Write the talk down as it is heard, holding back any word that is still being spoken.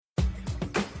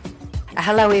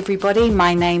Hello everybody,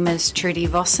 my name is Trudy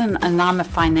Vossen and I'm a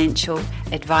financial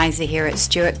advisor here at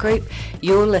Stewart Group.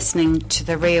 You're listening to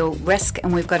The Real Risk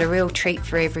and we've got a real treat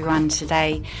for everyone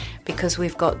today because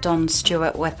we've got Don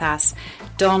Stewart with us.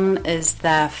 Don is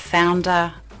the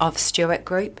founder of Stewart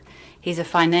Group. He's a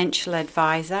financial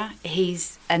advisor.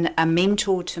 He's a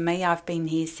mentor to me. I've been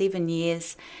here 7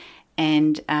 years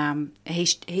and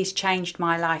he's changed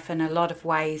my life in a lot of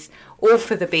ways, all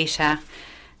for the better.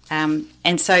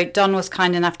 And so Don was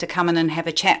kind enough to come in and have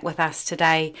a chat with us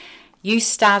today. You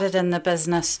started in the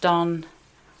business, Don,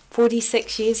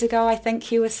 46 years ago, I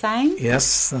think you were saying?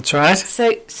 Yes, that's right.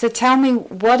 So tell me,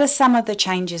 what are some of the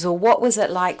changes, or what was it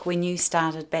like when you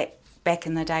started back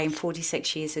in the day,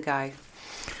 46 years ago?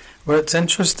 Well, it's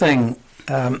interesting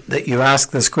that you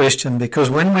ask this question because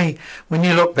when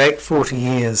you look back 40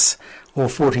 years or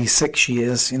 46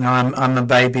 years, you know, I'm a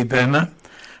baby boomer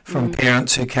from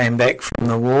parents who came back from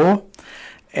the war.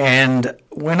 And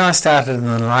when I started in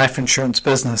the life insurance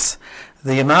business,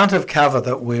 the amount of cover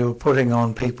that we were putting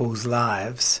on people's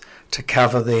lives to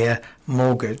cover their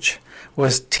mortgage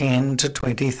was $10,000 to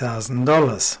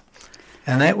 $20,000.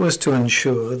 And that was to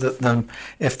ensure that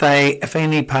if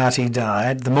any party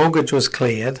died, the mortgage was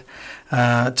cleared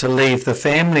to leave the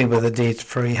family with a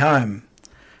debt-free home.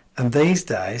 And these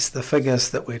days, the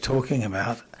figures that we're talking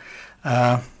about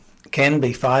can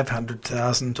be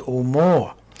 500,000 or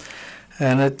more,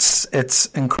 and it's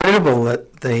incredible that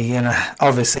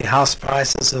obviously house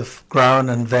prices have grown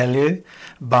in value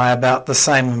by about the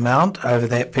same amount over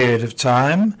that period of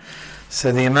time.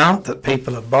 So the amount that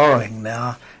people are borrowing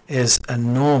now is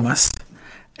enormous,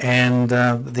 and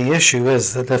the issue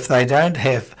is that if they don't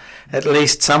have at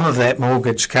least some of that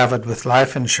mortgage covered with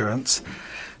life insurance,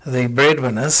 the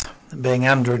breadwinners, being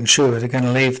underinsured, are going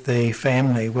to leave the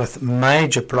family with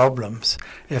major problems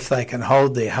if they can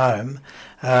hold their home,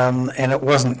 and it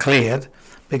wasn't cleared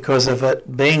because of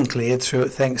it being cleared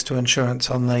thanks to insurance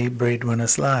on the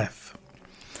breadwinner's life.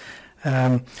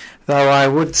 Though I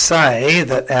would say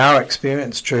that our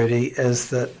experience, Trudy, is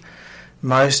that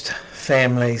most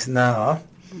families now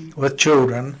with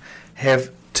children have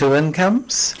two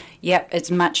incomes. Yep, it's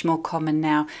much more common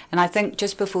now. And I think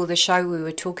just before the show we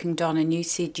were talking, Don, and you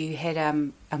said you had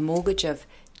a mortgage of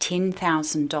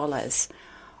 $10,000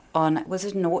 on, was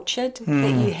it an orchard that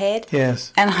you had?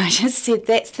 Yes. And I just said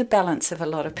that's the balance of a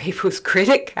lot of people's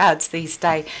credit cards these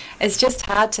days. It's just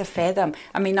hard to fathom.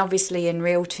 I mean, obviously in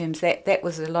real terms that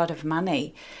was a lot of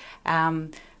money.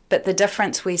 But the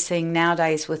difference we're seeing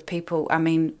nowadays with people, I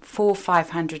mean,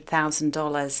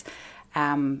 $500,000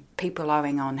 people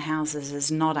owing on houses is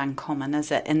not uncommon,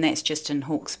 is it? And that's just in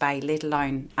Hawke's Bay, let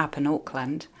alone up in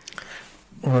Auckland.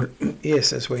 Well,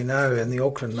 yes, as we know, in the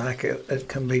Auckland market, it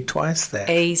can be twice that.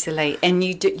 Easily. And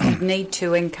you'd need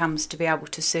two incomes to be able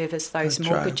to service those that's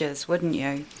mortgages, right, wouldn't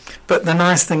you? But the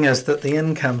nice thing is that the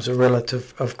incomes are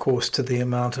relative, of course, to the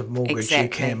amount of mortgage you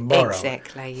can borrow.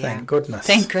 Exactly, yeah. Thank goodness.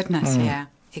 Thank goodness, yeah,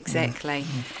 exactly.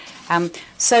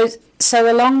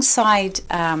 So alongside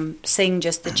seeing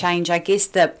just the change, I guess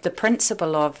the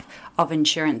principle of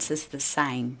insurance is the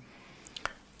same.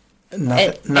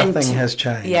 Nothing has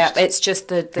changed. Yeah, it's just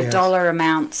the yes, dollar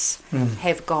amounts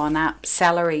have gone up,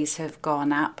 salaries have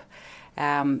gone up.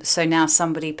 So now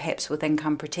somebody perhaps with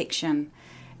income protection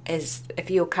is, if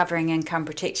you're covering income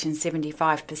protection,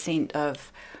 75%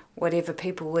 of whatever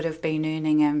people would have been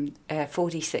earning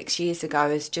 46 years ago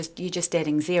is you're just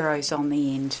adding zeros on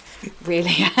the end,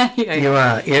 really. You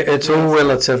are. It's all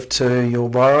relative to your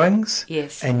borrowings,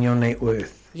 yes, and your net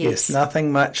worth. Yes,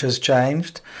 nothing much has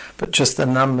changed, but just the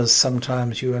numbers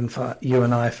sometimes you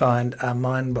and I find are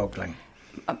mind-boggling.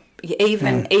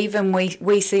 Even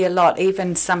we see a lot.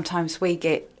 Even sometimes we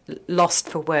get lost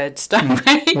for words, don't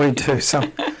we? We do.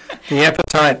 The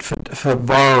appetite for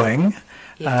borrowing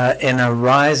in a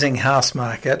rising house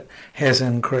market has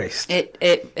increased.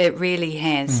 It really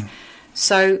has.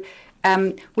 So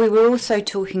we were also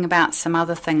talking about some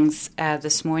other things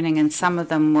this morning, and some of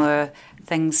them were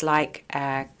things like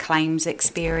claims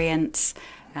experience.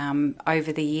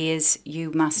 Over the years,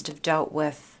 you must have dealt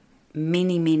with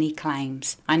many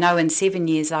claims. I know in 7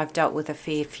 years I've dealt with a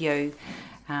fair few.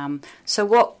 So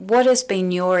what has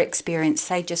been your experience,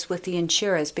 say, just with the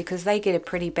insurers? Because they get a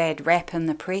pretty bad rap in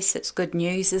the press. It's good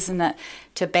news, isn't it,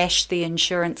 to bash the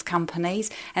insurance companies?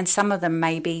 And some of them,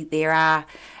 maybe there are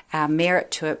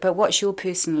merit to it. But what's your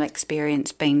personal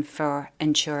experience been for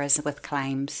insurers with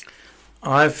claims?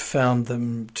 I've found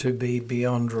them to be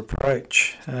beyond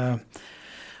reproach.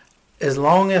 As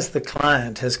long as the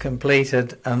client has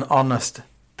completed an honest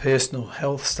personal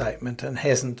health statement and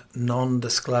hasn't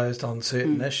non-disclosed on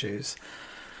certain issues,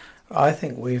 I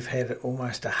think we've had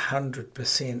almost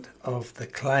 100% of the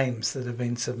claims that have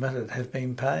been submitted have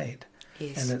been paid.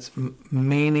 Yes. And it's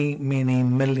many, many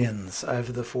millions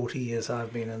over the 40 years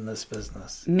I've been in this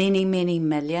business. Many, many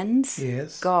millions?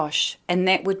 Yes. Gosh. And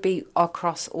that would be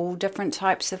across all different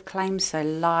types of claims, so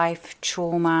life,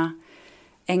 trauma,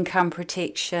 income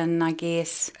protection, I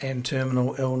guess. And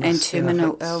terminal illness. And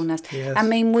terminal benefits. illness. Yes. I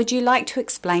mean, would you like to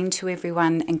explain to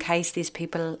everyone, in case there's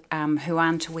people who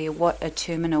aren't aware, what a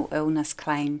terminal illness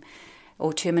claim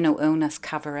or terminal illness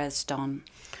cover is, Don?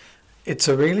 It's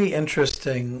a really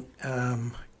interesting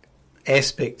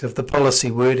aspect of the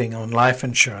policy wording on life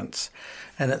insurance,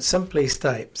 and it simply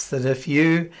states that if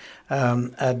you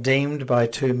are deemed by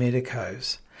two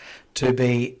medicos to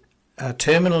be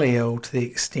terminally ill to the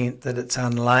extent that it's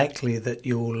unlikely that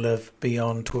you'll live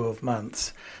beyond 12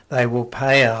 months, they will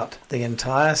pay out the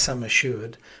entire sum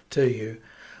assured to you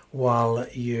while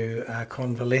you are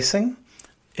convalescing,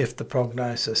 if the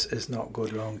prognosis is not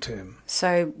good long term.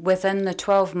 So within the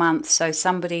 12 months, so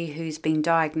somebody who's been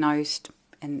diagnosed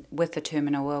with a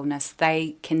terminal illness,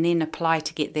 they can then apply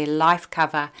to get their life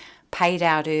cover paid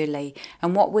out early.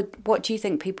 And what do you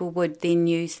think people would then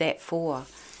use that for?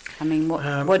 I mean,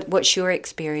 what's your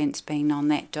experience been on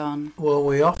that, Don? Well,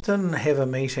 we often have a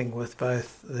meeting with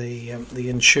both the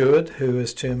insured, who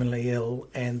is terminally ill,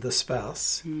 and the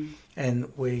spouse,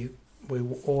 and we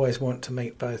always want to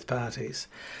meet both parties.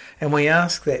 And we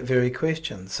ask that very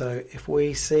question. So if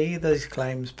we see these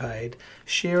claims paid,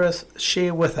 share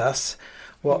with us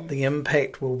what the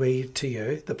impact will be to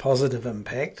you, the positive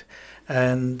impact,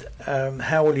 and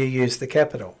how will you use the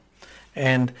capital.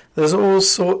 And there's all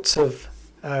sorts of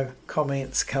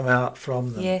comments come out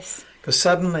from them. Yes. Because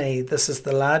suddenly this is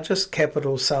the largest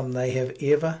capital sum they have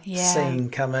ever seen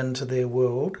come into their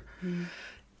world,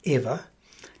 ever.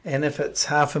 And if it's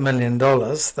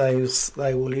 $500,000,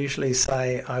 they will usually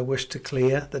say, I wish to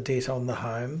clear the debt on the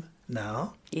home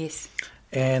now. Yes.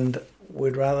 And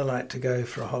we'd rather like to go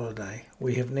for a holiday.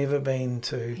 We have never been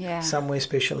to somewhere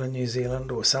special in New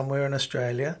Zealand or somewhere in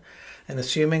Australia. And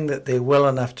assuming that they're well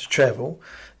enough to travel,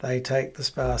 they take the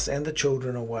spouse and the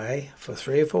children away for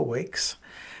 3 or 4 weeks,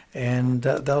 and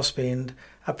they'll spend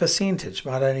a percentage,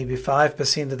 might only be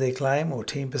 5% of their claim or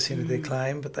 10% of their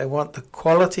claim, but they want the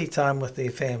quality time with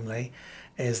their family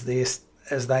as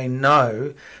they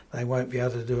know they won't be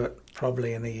able to do it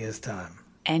probably in a year's time.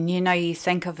 And you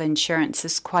think of insurance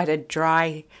as quite a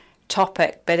dry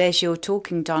topic, but as you're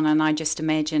talking, Donna, and I just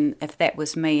imagine if that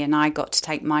was me and I got to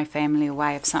take my family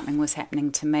away if something was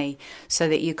happening to me, so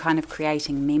that you're kind of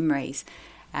creating memories.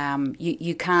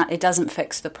 You can't, it doesn't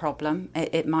fix the problem.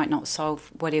 It might not solve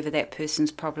whatever that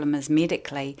person's problem is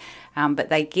medically, but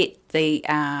they get the,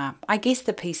 I guess,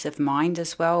 the peace of mind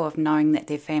as well of knowing that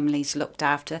their family's looked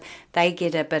after. They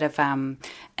get a bit of an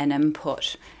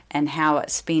input in how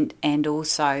it's spent, and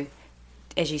also,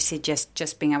 as you said,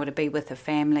 just being able to be with the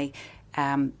family.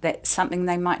 That's something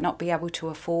they might not be able to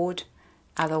afford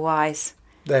otherwise.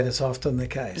 That is often the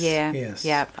case. Yeah, yes.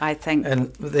 Yeah, I think.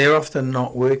 And they're often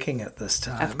not working at this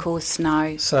time. Of course,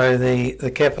 no. So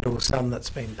the capital sum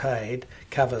that's been paid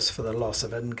covers for the loss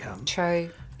of income. True,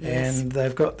 yes. And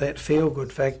they've got that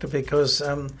feel-good factor because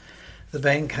the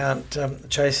bank aren't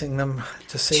chasing them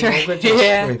to see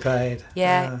mortgages repaid.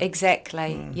 Yeah,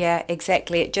 exactly. Yeah,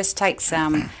 exactly. It just takes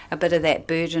a bit of that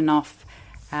burden off,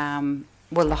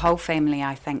 the whole family,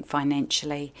 I think,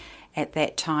 financially at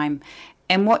that time.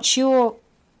 And what's your...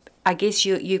 I guess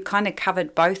you kind of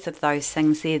covered both of those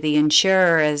things there. The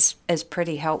insurer is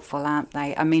pretty helpful, aren't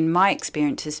they? I mean, my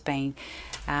experience has been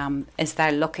is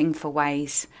they're looking for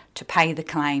ways to pay the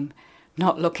claim,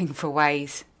 not looking for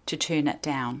ways to turn it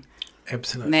down.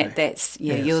 Absolutely. That's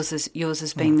yes. Yours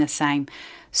has been the same.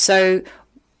 So,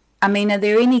 I mean, are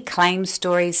there any claim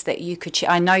stories that you could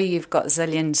share? I know you've got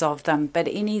zillions of them, but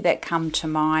any that come to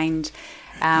mind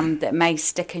that may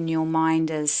stick in your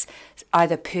mind as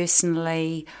either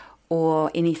personally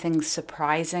or anything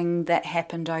surprising that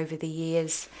happened over the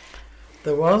years?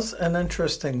 There was an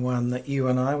interesting one that you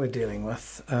and I were dealing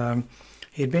with.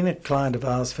 He'd been a client of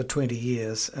ours for 20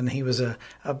 years, and he was a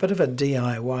bit of a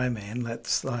DIY man.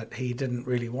 That's like, he didn't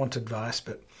really want advice,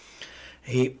 but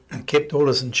he kept all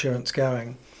his insurance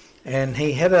going. And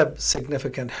he had a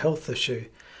significant health issue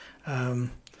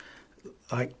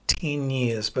like 10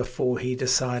 years before he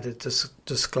decided to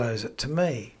disclose it to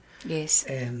me. Yes.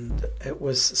 And it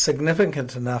was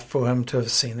significant enough for him to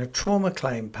have seen a trauma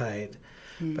claim paid.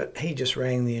 But he just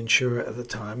rang the insurer at the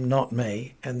time, not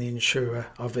me, and the insurer,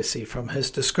 obviously from his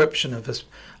description of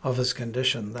his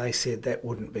condition, they said that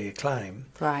wouldn't be a claim.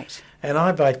 Right. And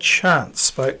I by chance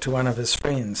spoke to one of his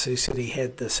friends who said he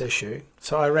had this issue.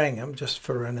 So I rang him just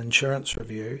for an insurance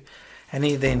review, And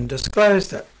he then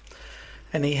disclosed it.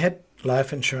 And he had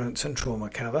life insurance and trauma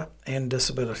cover and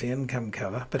disability income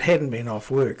cover, but hadn't been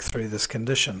off work through this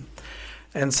condition.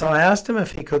 And so I asked him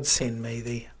if he could send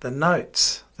me the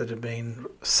notes that had been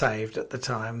saved at the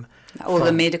time. All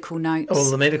the medical notes. All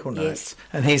the medical notes. Yes.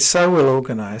 And he's so well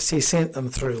organised, he sent them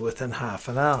through within half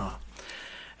an hour.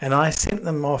 And I sent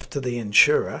them off to the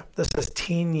insurer. This is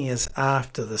 10 years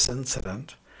after this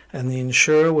incident. And the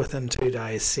insurer within 2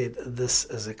 days said, this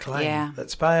is a claim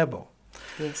that's payable.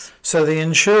 Yes. So the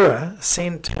insurer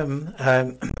sent him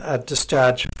a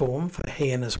discharge form for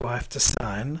he and his wife to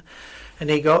sign, and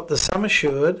he got the sum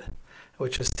assured,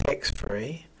 which is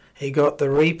tax-free. He got the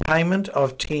repayment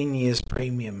of 10 years'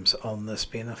 premiums on this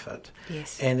benefit.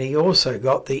 Yes. And he also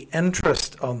got the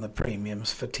interest on the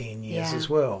premiums for 10 years as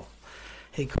well.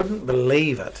 He couldn't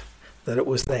believe it, that it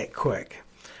was that quick.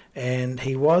 And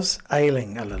he was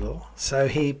ailing a little, so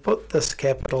he put this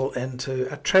capital into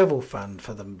a travel fund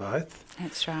for them both.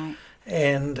 That's right.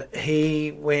 And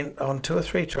he went on 2 or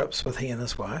 3 trips with he and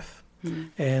his wife,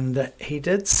 and he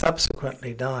did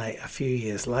subsequently die a few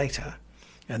years later,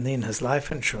 and then his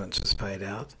life insurance was paid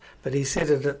out. But he said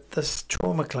that this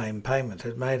trauma claim payment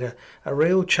had made a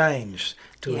real change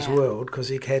to his world, because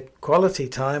he had quality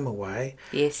time away,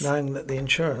 knowing that the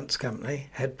insurance company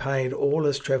had paid all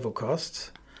his travel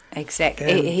costs.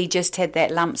 Exactly. He just had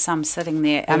that lump sum sitting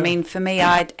there. Yeah. I mean, for me,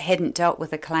 I hadn't dealt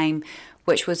with a claim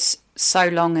which was so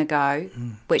long ago,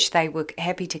 which they were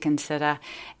happy to consider,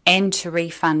 and to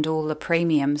refund all the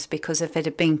premiums, because if it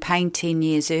had been paid 10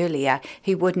 years earlier,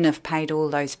 he wouldn't have paid all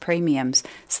those premiums.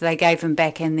 So they gave him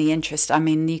back in the interest. I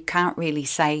mean, you can't really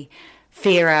say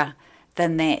fairer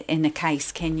than that in a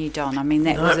case, can you, Don? I mean,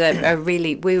 that was a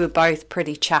really, we were both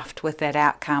pretty chuffed with that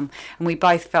outcome, and we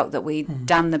both felt that we'd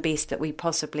done the best that we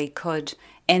possibly could,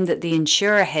 and that the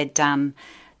insurer had done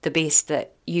the best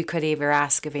that you could ever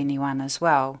ask of anyone as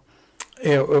well.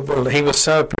 Yeah, well, he was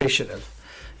so appreciative.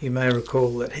 You may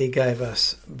recall that he gave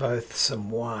us both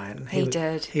some wine. He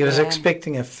did. He was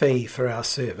expecting a fee for our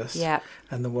service,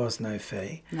 and there was no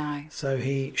fee. No. So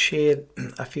he shared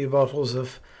a few bottles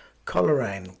of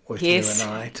Coleraine with you and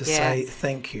I to say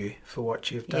thank you for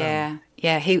what you've done.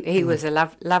 Yeah, he was a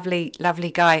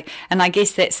lovely guy. And I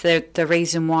guess that's the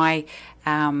reason why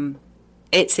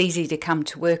it's easy to come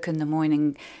to work in the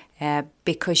morning,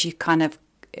 because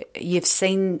you've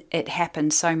seen it happen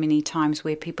so many times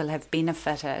where people have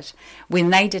benefited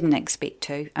when they didn't expect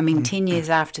to. I mean, 10 years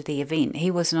after the event, he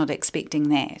was not expecting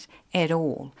that at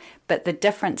all. But the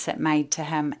difference it made to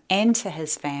him and to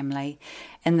his family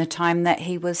in the time that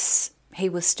he was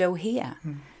still here.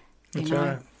 That's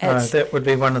right. That would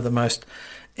be one of the most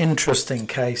interesting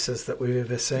cases that we've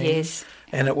ever seen. Yes.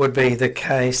 And it would be the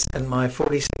case in my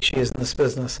 46 years in this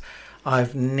business.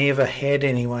 I've never had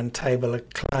anyone table a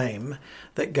claim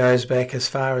that goes back as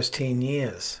far as 10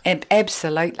 years.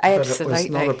 Absolutely. But it was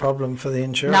not a problem for the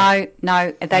insurer.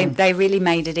 No, they really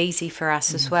made it easy for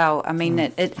us as well. I mean,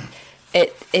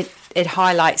 it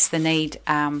highlights the need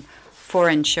for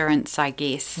insurance, I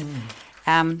guess.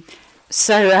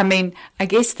 So, I mean, I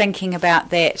guess thinking about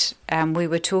that, we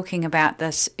were talking about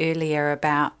this earlier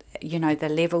about, the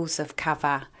levels of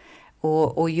cover,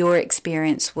 or your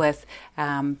experience with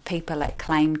people at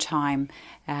claim time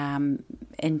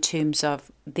in terms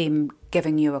of them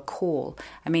giving you a call.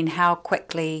 I mean, how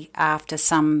quickly after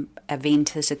some event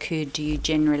has occurred do you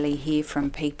generally hear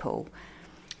from people?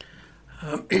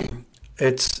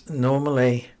 It's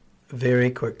normally very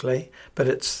quickly, but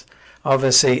it's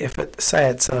obviously, say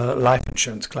it's a life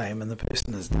insurance claim and the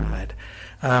person has died,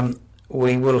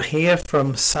 we will hear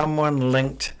from someone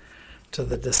linked to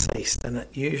the deceased, and it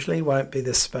usually won't be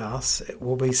the spouse. It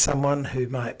will be someone who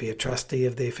might be a trustee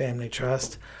of their family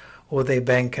trust, or their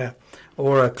banker,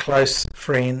 or a close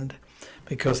friend,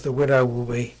 because the widow will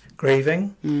be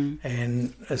grieving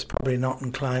and is probably not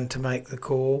inclined to make the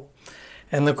call.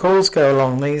 And the calls go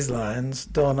along these lines: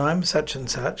 Don, I'm such and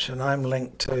such, and I'm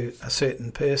linked to a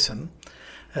certain person.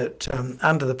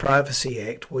 Under the Privacy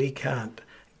Act, we can't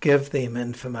give them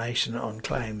information on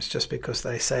claims just because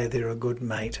they say they're a good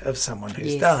mate of someone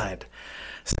who's died.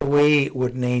 So we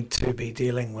would need to be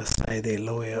dealing with, say, their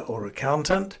lawyer or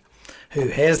accountant, who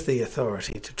has the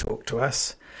authority to talk to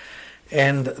us,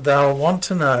 and they'll want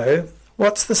to know,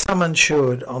 what's the sum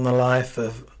insured on the life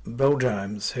of Bill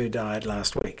Jones, who died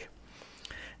last week?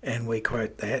 And we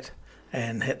quote that,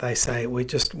 and they say, we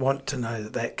just want to know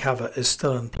that cover is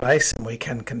still in place, and we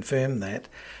can confirm that.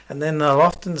 And then they'll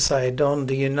often say, Don,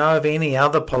 do you know of any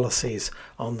other policies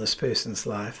on this person's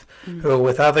life who are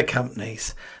with other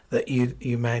companies that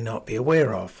you may not be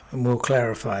aware of? And we'll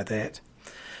clarify that.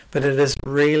 But it is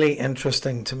really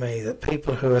interesting to me that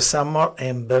people who are somewhat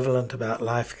ambivalent about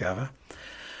life cover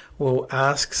will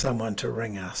ask someone to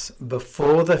ring us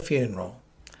before the funeral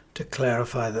to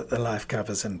clarify that the life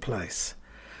cover's in place.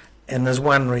 And there's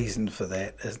one reason for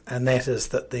that, and that is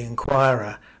that the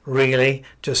inquirer really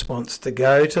just wants to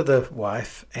go to the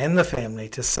wife and the family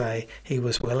to say he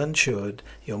was well insured,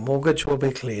 your mortgage will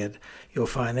be cleared, you're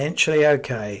financially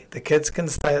okay, the kids can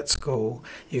stay at school,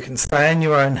 you can stay in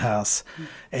your own house,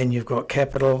 and you've got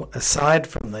capital aside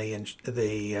from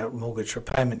the mortgage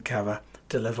repayment cover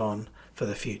to live on for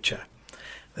the future.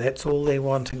 That's all they're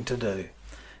wanting to do,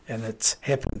 and it's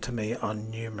happened to me on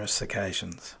numerous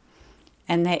occasions.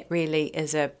 And that really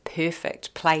is a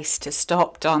perfect place to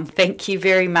stop, Don. Thank you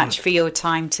very much for your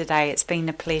time today. It's been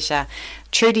a pleasure.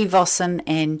 Trudy Vossen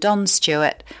and Don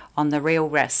Stewart on The Real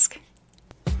Risk.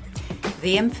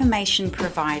 The information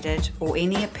provided or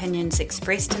any opinions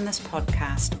expressed in this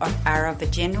podcast are of a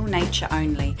general nature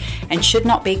only and should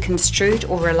not be construed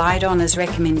or relied on as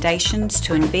recommendations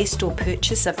to invest or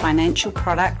purchase a financial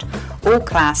product or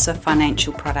class of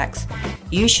financial products.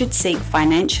 You should seek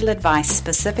financial advice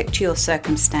specific to your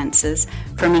circumstances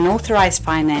from an authorised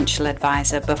financial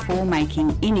advisor before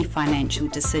making any financial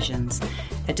decisions.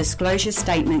 A disclosure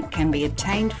statement can be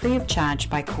obtained free of charge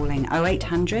by calling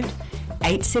 0800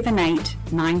 878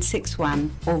 961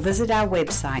 or visit our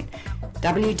website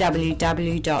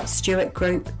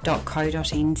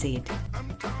www.stewartgroup.co.nz.